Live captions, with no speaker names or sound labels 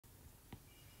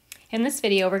In this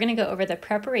video, we're going to go over the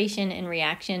preparation and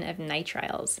reaction of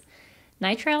nitriles.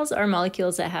 Nitriles are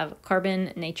molecules that have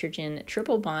carbon-nitrogen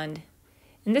triple bond,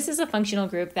 and this is a functional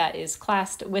group that is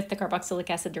classed with the carboxylic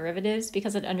acid derivatives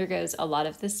because it undergoes a lot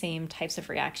of the same types of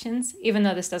reactions, even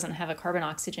though this doesn't have a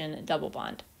carbon-oxygen double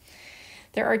bond.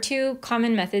 There are two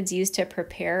common methods used to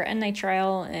prepare a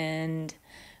nitrile, and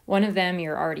one of them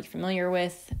you're already familiar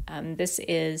with. This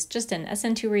is just an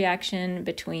SN2 reaction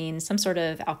between some sort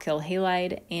of alkyl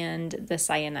halide and the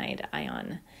cyanide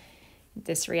ion.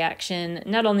 This reaction,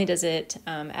 not only does it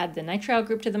add the nitrile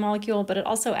group to the molecule, but it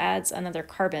also adds another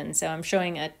carbon. So I'm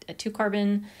showing a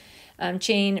 2-carbon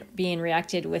chain being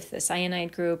reacted with the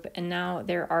cyanide group, and now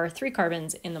there are 3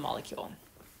 carbons in the molecule.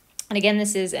 And again,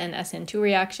 this is an SN2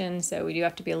 reaction, so we do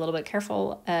have to be a little bit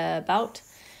careful about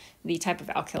the type of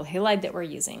alkyl halide that we're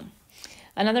using.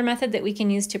 Another method that we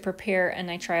can use to prepare a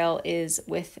nitrile is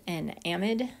with an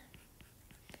amide,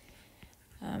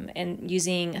 and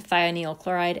using thionyl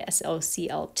chloride,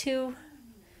 SOCl2.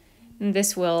 And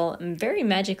this will very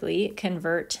magically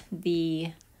convert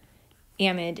the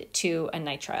amide to a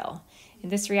nitrile. In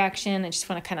this reaction, I just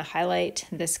want to kind of highlight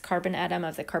this carbon atom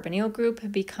of the carbonyl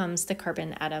group becomes the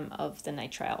carbon atom of the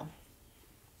nitrile.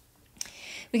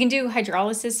 We can do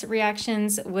hydrolysis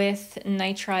reactions with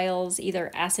nitriles, either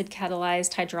acid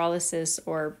catalyzed hydrolysis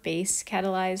or base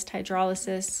catalyzed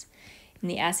hydrolysis. In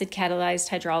the acid catalyzed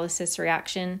hydrolysis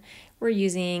reaction, we're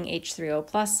using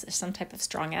H3O+, some type of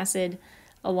strong acid,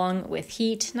 along with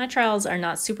heat. Nitriles are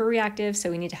not super reactive, so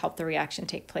we need to help the reaction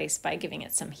take place by giving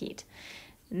it some heat.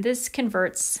 And this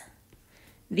converts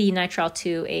the nitrile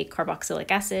to a carboxylic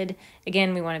acid.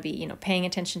 Again, we want to be, paying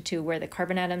attention to where the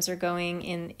carbon atoms are going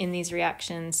in these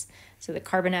reactions. So the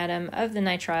carbon atom of the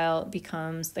nitrile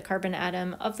becomes the carbon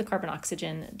atom of the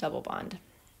carbon-oxygen double bond.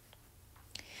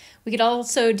 We could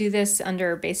also do this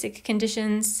under basic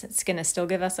conditions. It's going to still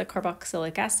give us a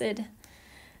carboxylic acid.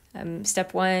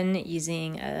 Step 1,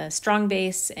 using a strong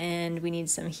base, and we need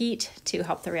some heat to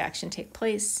help the reaction take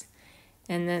place.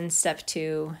 And then step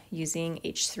 2, using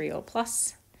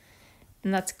H3O+.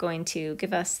 And that's going to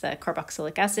give us the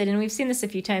carboxylic acid. And we've seen this a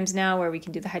few times now where we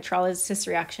can do the hydrolysis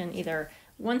reaction, either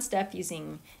one step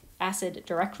using acid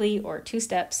directly or 2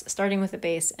 steps, starting with a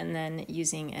base and then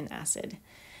using an acid.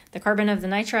 The carbon of the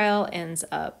nitrile ends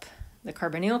up the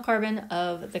carbonyl carbon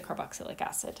of the carboxylic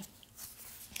acid.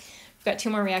 We've got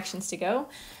 2 more reactions to go.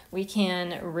 We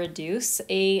can reduce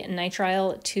a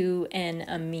nitrile to an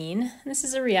amine. This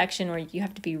is a reaction where you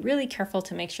have to be really careful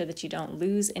to make sure that you don't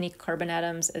lose any carbon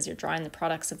atoms as you're drawing the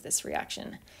products of this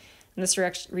reaction. And this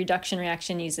reduction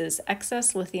reaction uses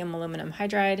excess lithium aluminum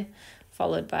hydride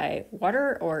followed by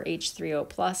water or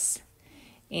H3O+,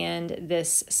 and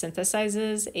this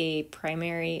synthesizes a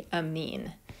primary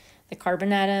amine. The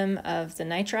carbon atom of the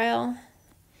nitrile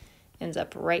ends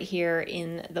up right here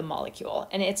in the molecule.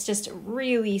 And it's just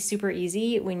really super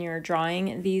easy when you're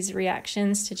drawing these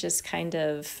reactions to just kind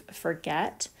of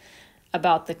forget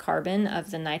about the carbon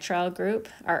of the nitrile group.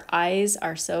 Our eyes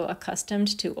are so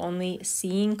accustomed to only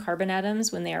seeing carbon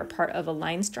atoms when they are part of a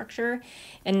line structure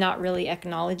and not really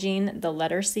acknowledging the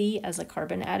letter C as a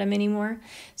carbon atom anymore.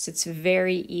 So it's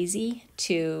very easy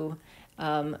to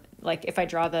like if I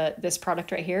draw this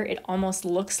product right here, it almost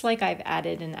looks like I've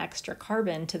added an extra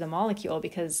carbon to the molecule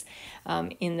because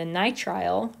in the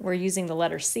nitrile, we're using the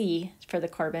letter C for the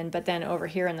carbon, but then over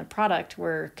here in the product,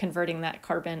 we're converting that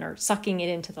carbon or sucking it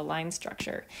into the line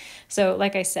structure. So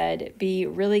like I said, be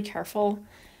really careful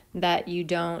that you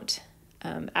don't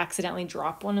accidentally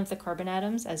drop one of the carbon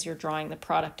atoms as you're drawing the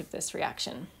product of this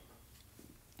reaction.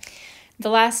 The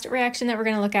last reaction that we're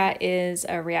going to look at is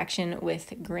a reaction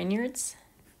with Grignards.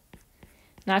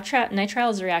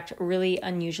 Nitriles react really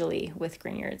unusually with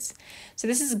Grignards. So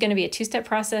this is going to be a 2-step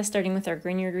process, starting with our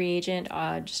Grignard reagent,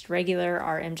 just regular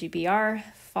RMGBr,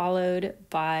 followed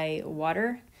by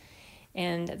water.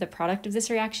 And the product of this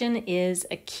reaction is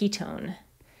a ketone.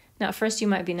 Now, at first you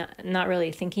might be not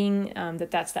really thinking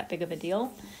that that's that big of a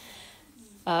deal.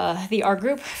 The R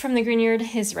group from the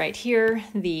Grignard is right here.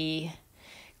 The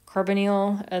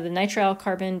nitrile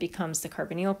carbon becomes the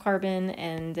carbonyl carbon,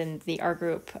 and then the R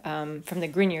group from the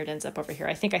Grignard ends up over here.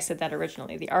 I think I said that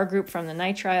originally. The R group from the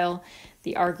nitrile,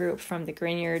 the R group from the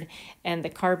Grignard, and the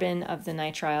carbon of the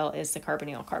nitrile is the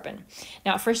carbonyl carbon.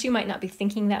 Now, at first you might not be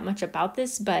thinking that much about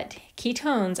this, but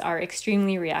ketones are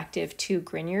extremely reactive to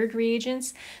Grignard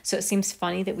reagents, so it seems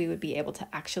funny that we would be able to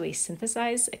actually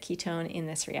synthesize a ketone in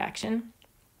this reaction.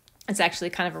 It's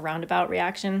actually kind of a roundabout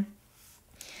reaction.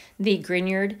 The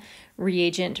Grignard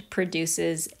reagent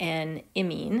produces an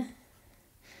amine,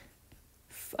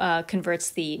 converts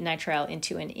the nitrile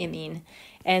into an amine,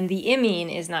 And the imine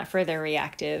is not further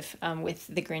reactive with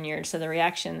the Grignard, so the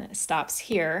reaction stops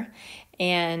here.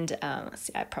 And let's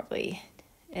see,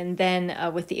 and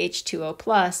then with the H2O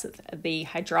plus, the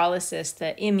hydrolysis,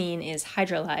 the imine is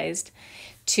hydrolyzed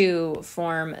to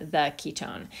form the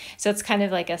ketone. So it's kind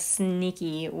of like a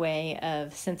sneaky way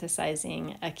of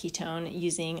synthesizing a ketone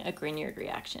using a Grignard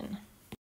reaction.